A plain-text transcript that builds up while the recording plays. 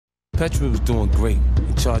Petra was doing great,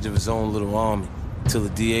 in charge of his own little army, until the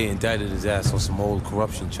DA indicted his ass on some old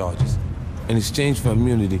corruption charges. In exchange for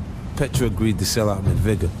immunity, Petra agreed to sell out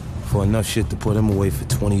McVicker for enough shit to put him away for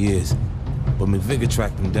 20 years. But McVicker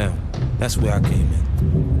tracked him down. That's where I came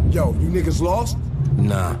in. Yo, you niggas lost?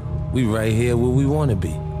 Nah, we right here where we want to be.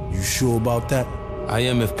 You sure about that? I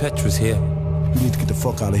am if Petra's here. You need to get the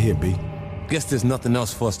fuck out of here, B. Guess there's nothing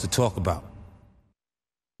else for us to talk about.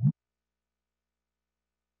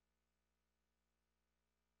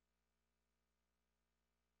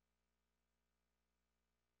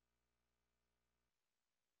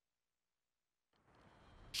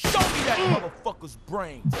 Show me that motherfucker's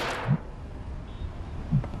brains.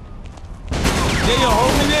 Yeah, yo,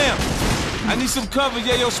 hold me down. I need some cover,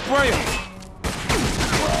 yeah, yo, spray him.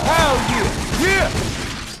 Hell yeah, yeah!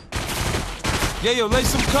 Yeah, yo, lay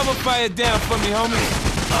some cover fire down for me, homie.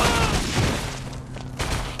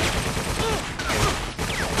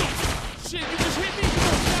 Shit, you just hit me. You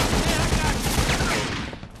don't stop, man. I got you.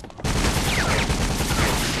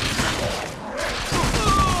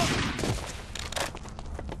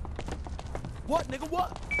 What, nigga,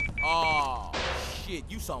 what? Oh, shit,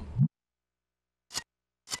 you some...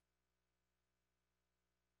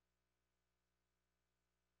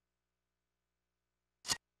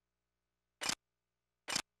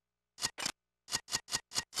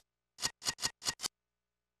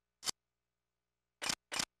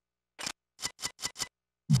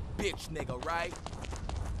 bitch nigga, right?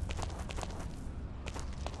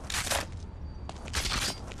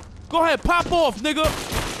 Go ahead, pop off, nigga.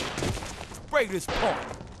 Spray this punk.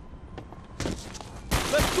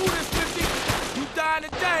 Let's do this, 50. You dying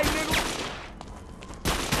today, nigga.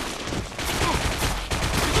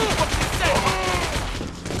 What you say?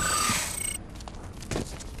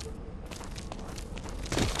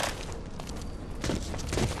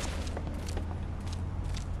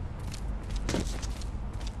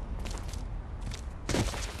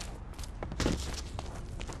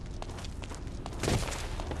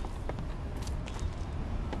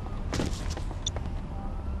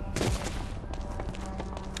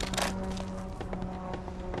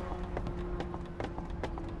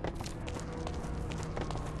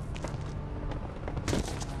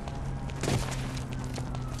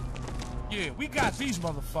 Yeah, we got these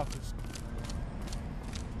motherfuckers.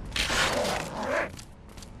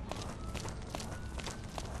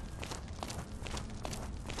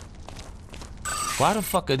 Why the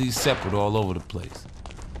fuck are these separate all over the place?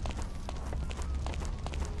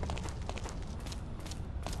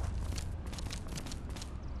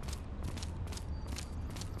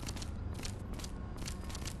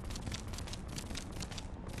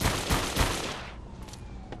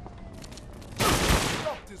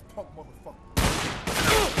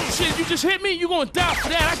 Shit, you just hit me? You gonna die for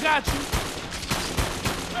that? I got you.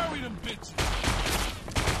 Bury them bitches.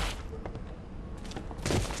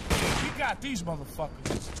 We got these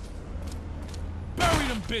motherfuckers. Bury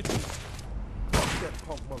them bitches. Fuck that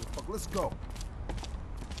punk motherfucker. Let's go.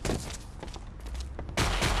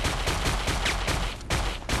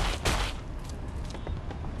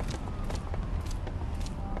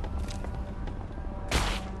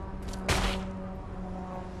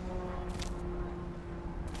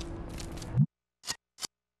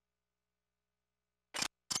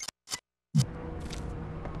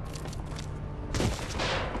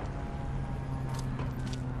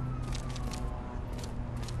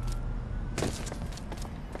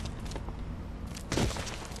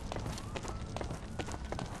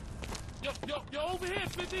 Yo, over here,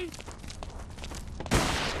 50.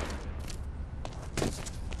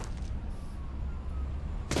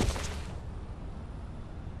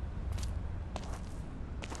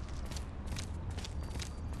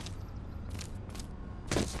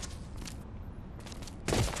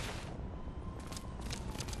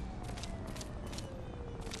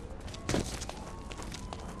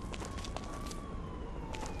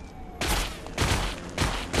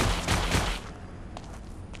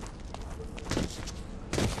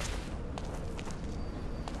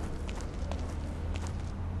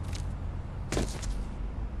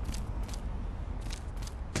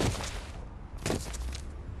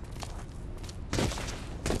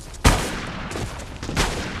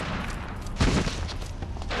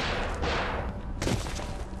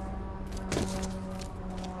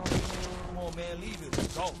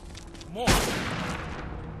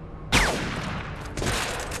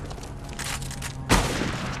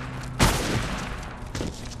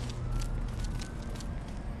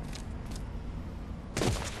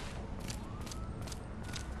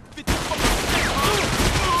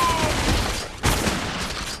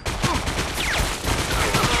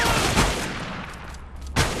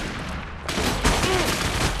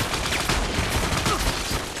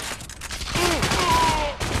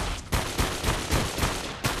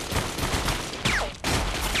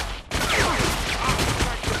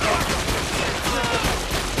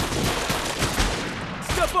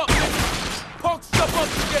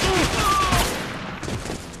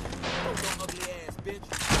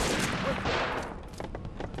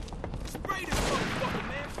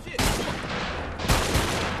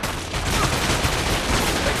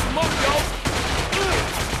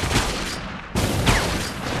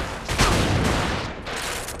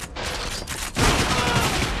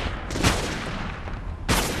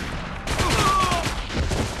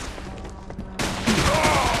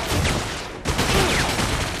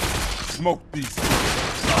 smoke these.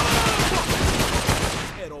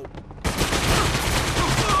 Head open.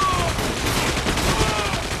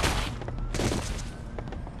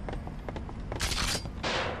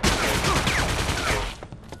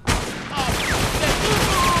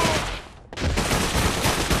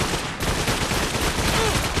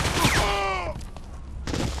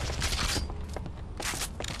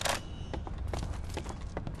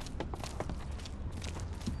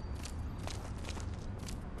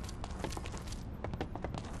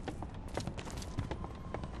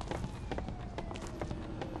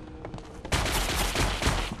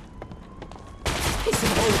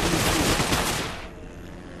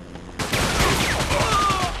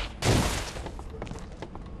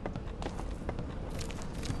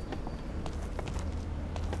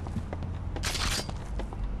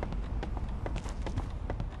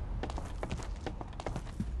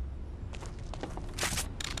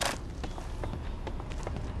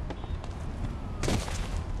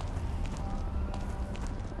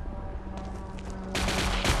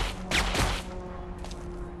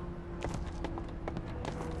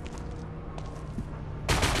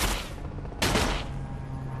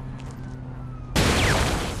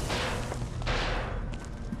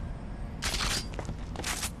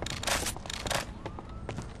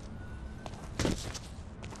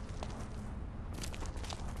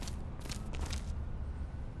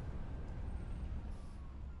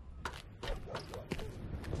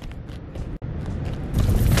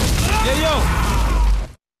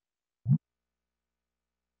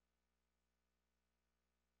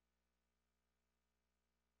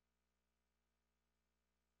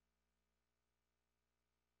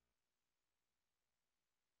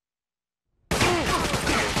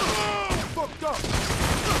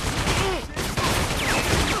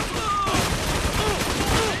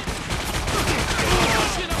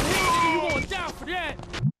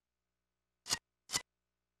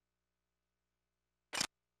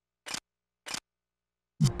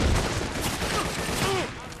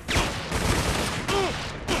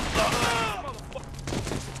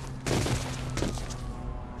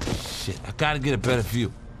 Shit, I gotta get a better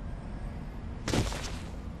view.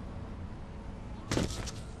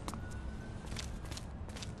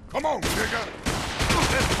 Come on, nigga.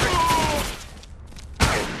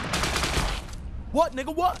 What,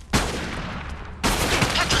 nigga, what?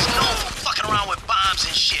 Petra's known for fucking around with bombs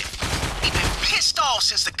and shit. He been pissed off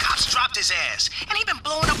since the cops dropped his ass, and he been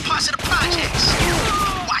blowing up parts of the projects.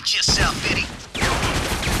 Watch yourself, Eddie.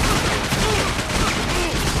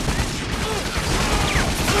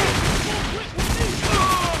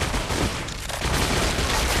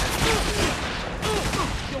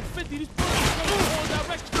 Yo, 50, these bullets are going in all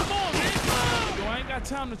directions. Come on, man. Yo, I ain't got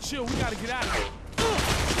time to chill. We gotta get out of here.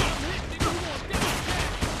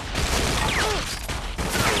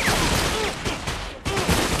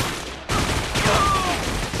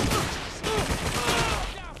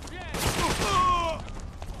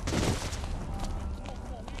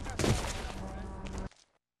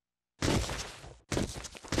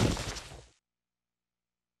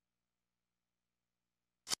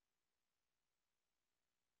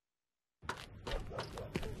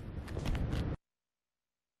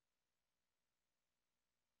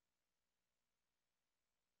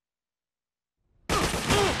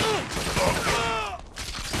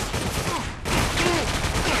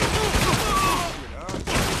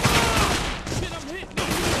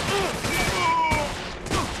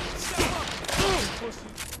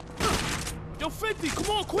 Yo, 50, come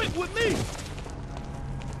on, quick with me.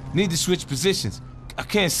 Need to switch positions. I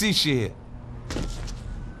can't see shit here.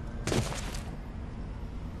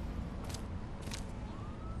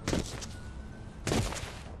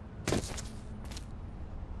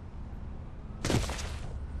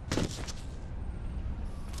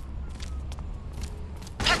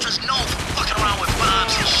 Petra's known for fucking around with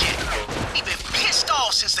bombs and shit. He been pissed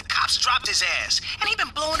off since the cops dropped his ass, and he been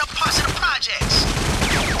blowing up parts of the projects.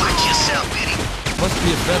 Watch yourself, Eddie. Must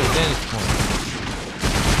be a better vantage point.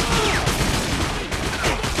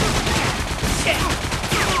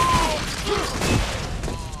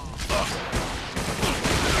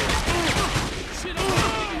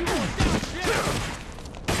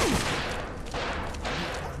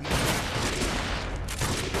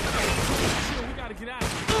 We gotta get out of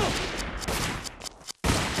here.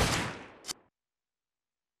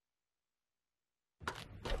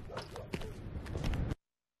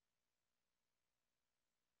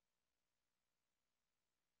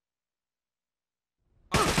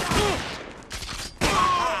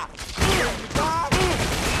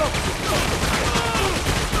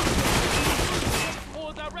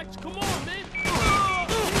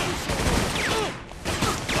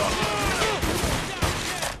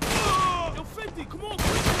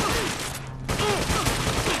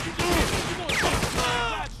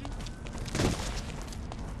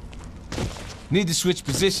 Need to switch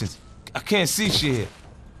positions. I can't see shit here.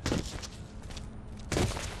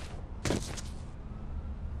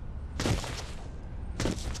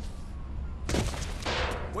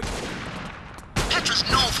 Petra's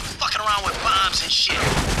known for fucking around with bombs and shit.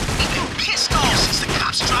 He been pissed off since the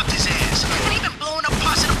cops dropped his ass. And he been blowing up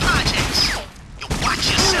parts of the projects. You watch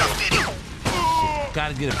yourself, video.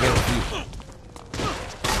 Gotta get a better view.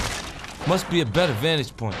 Must be a better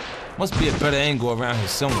vantage point. Must be a better angle around here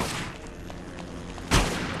somewhere.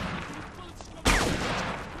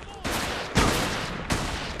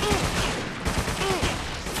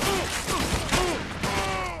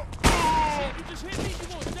 You just hit me, you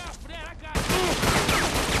gonna die for that. I got it.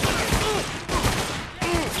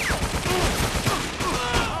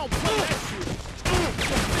 I don't play that shit.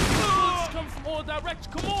 Bullets come from all directions.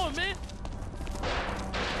 Come on, man.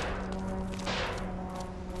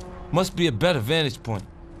 Must be a better vantage point.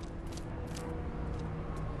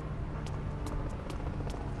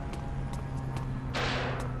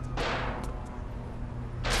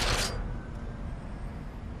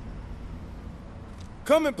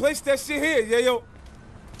 Come and place that shit here, yeah, yo.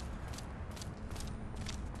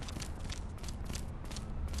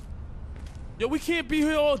 Yo, we can't be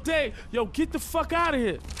here all day. Yo, get the fuck out of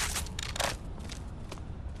here.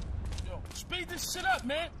 Yo, speed this shit up,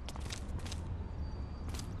 man.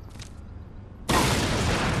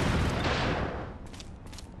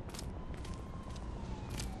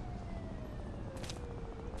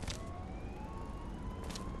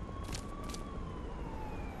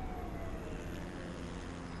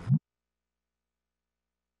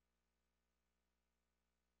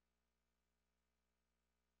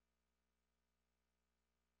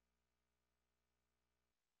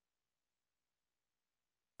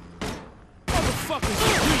 Motherfuckers,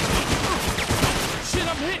 shit,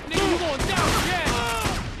 I'm hitting, nigga. You going down, yeah.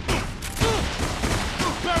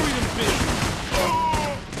 Bury them bitches.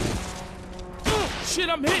 Shit,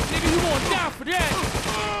 I'm hitting, nigga. You going down for that?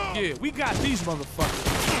 Yeah, we got these motherfuckers.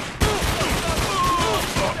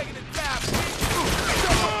 Taking it down,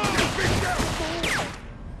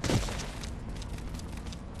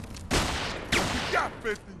 You got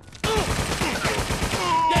 50.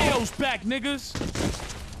 Yayo's back, niggas.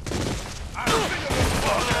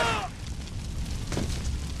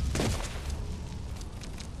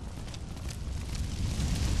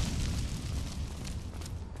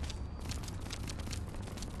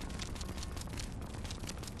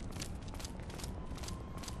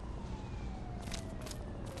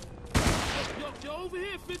 Yo, over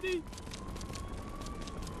here, 50.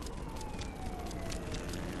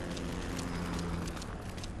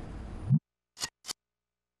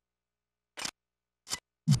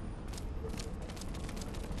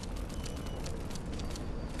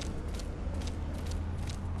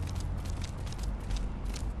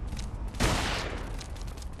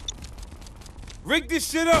 Rig this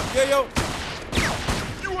shit up, yeah, yo.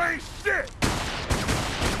 You ain't shit.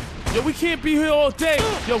 Yo, we can't be here all day.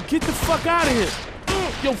 Yo, get the fuck out of here.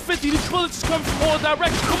 Yo, 50, these bullets is coming from all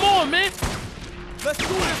directions. Come on, man. Let's do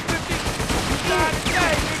this, 50. You died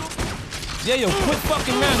today, nigga. Yeah, yo, quit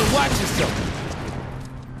fucking around and watch yourself.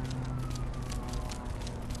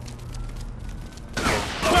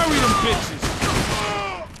 Bury them bitches.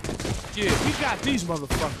 Yeah, we got these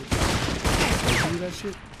motherfuckers. You hear that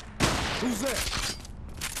shit? Who's that?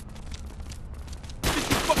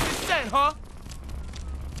 50 fucking cent, huh?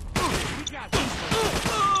 We got these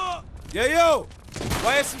motherfuckers. Yeah, yo.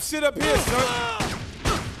 Wire some shit up here, son.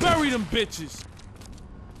 Bury them bitches.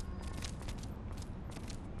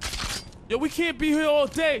 Yo, we can't be here all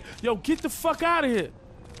day. Yo, get the fuck out of here.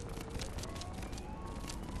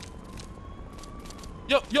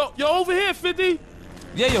 Yo, over here, 50.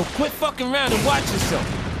 Yeah, yo, quit fucking around and watch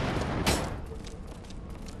yourself.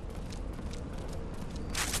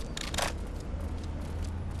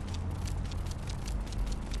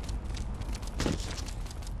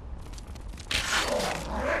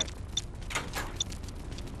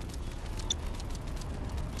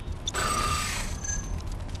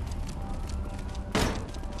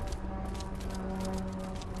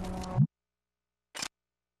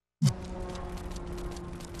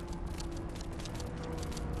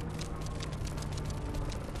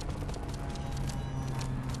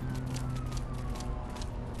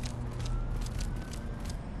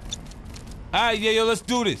 All right, yeah, yo, let's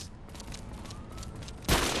do this.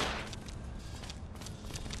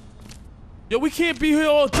 Yo, we can't be here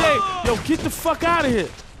all day. Yo, get the fuck out of here.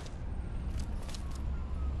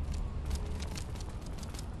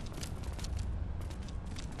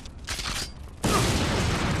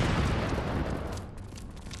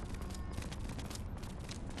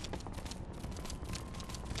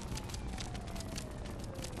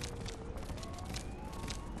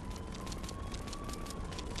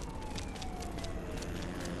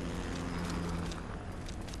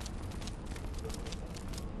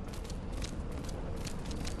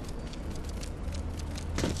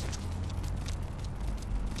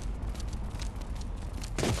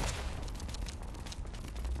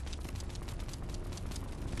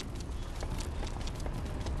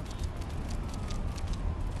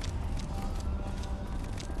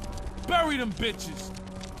 Bury them bitches.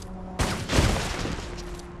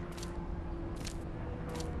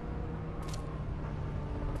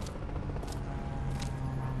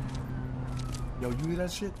 Yo, you hear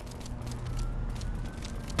that shit?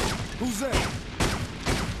 Who's that?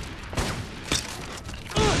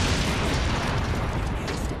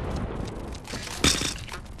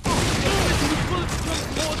 These bullets come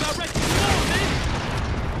from all directions. Come on, man.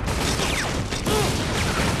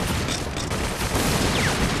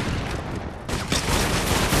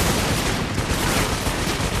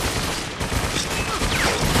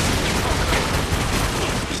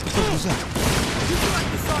 What was that? You feel like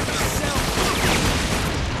this on yourself.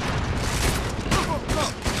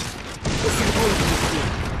 What's the bullet in this shit?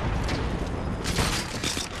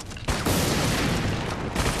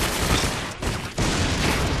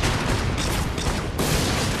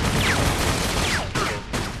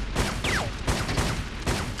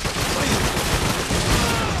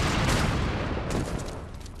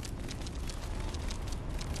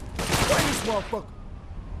 Fight this motherfucker.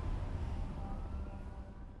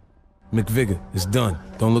 McVicker, it's done.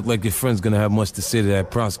 Don't look like your friend's gonna have much to say to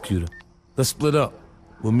that prosecutor. Let's split up.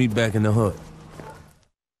 We'll meet back in the hood.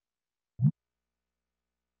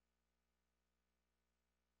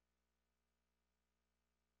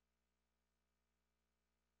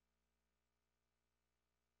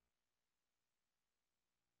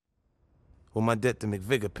 With my debt to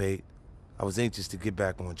McVicker paid, I was anxious to get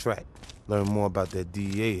back on track, learn more about that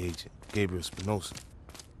DEA agent, Gabriel Espinosa.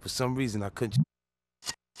 For some reason, I couldn't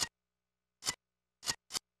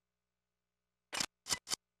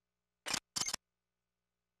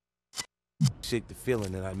shake the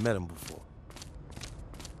feeling that I'd met him before.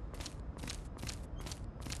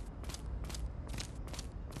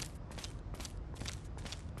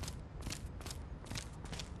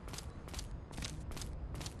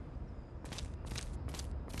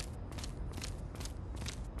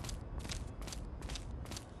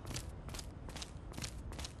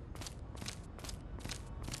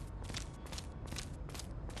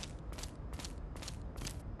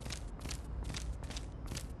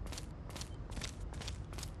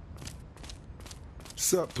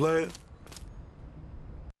 What's up, player?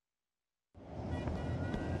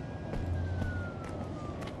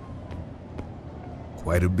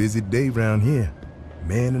 Quite a busy day round here.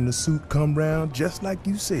 Man in the suit come round just like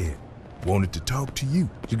you said. Wanted to talk to you.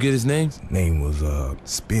 Did you get his name? Name was,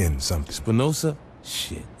 Spin something. Espinosa?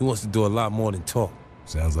 Shit, he wants to do a lot more than talk.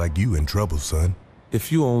 Sounds like you in trouble, son.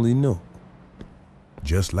 If you only knew.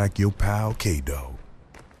 Just like your pal K-Dog.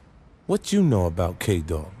 What you know about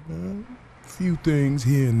K-Dog? Few things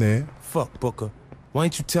here and there. Fuck, Booker. Why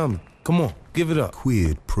ain't you tell me? Come on, give it up.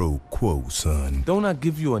 Quid pro quo, son. Don't I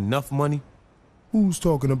give you enough money? Who's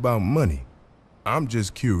talking about money? I'm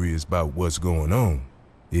just curious about what's going on.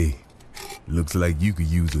 Hey, looks like you could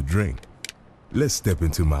use a drink. Let's step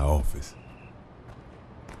into my office.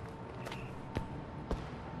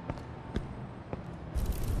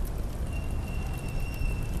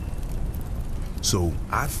 So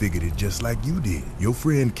I figured it just like you did. Your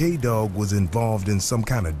friend K-Dog was involved in some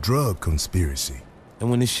kind of drug conspiracy. And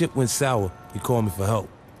when the shit went sour, he called me for help.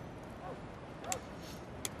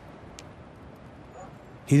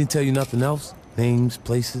 He didn't tell you nothing else? Names,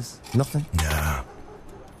 places, nothing? Nah.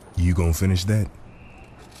 You gonna finish that?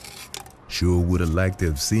 Sure would've liked to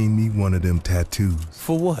have seen me one of them tattoos.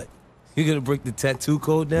 For what? You gonna break the tattoo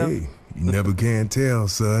code down? Hey, you never can tell,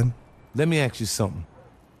 son. Let me ask you something.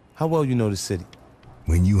 How well you know the city?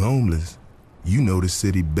 When you homeless, you know the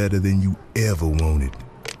city better than you ever wanted.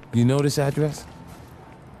 You know this address?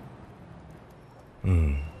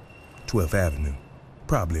 12th Avenue.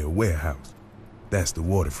 Probably a warehouse. That's the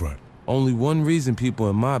waterfront. Only one reason people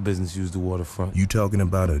in my business use the waterfront. You talking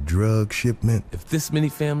about a drug shipment? If this many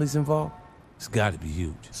families involved, it's gotta be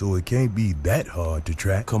huge. So it can't be that hard to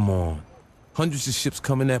track. Come on. Hundreds of ships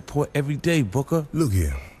come in that port every day, Booker. Look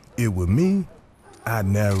here, it were me, I'd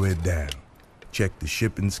narrow it down. Check the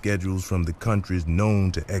shipping schedules from the countries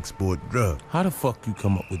known to export drugs. How the fuck you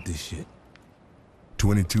come up with this shit?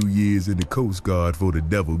 22 years in the Coast Guard before the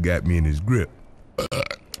devil got me in his grip.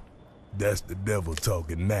 That's the devil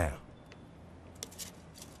talking now.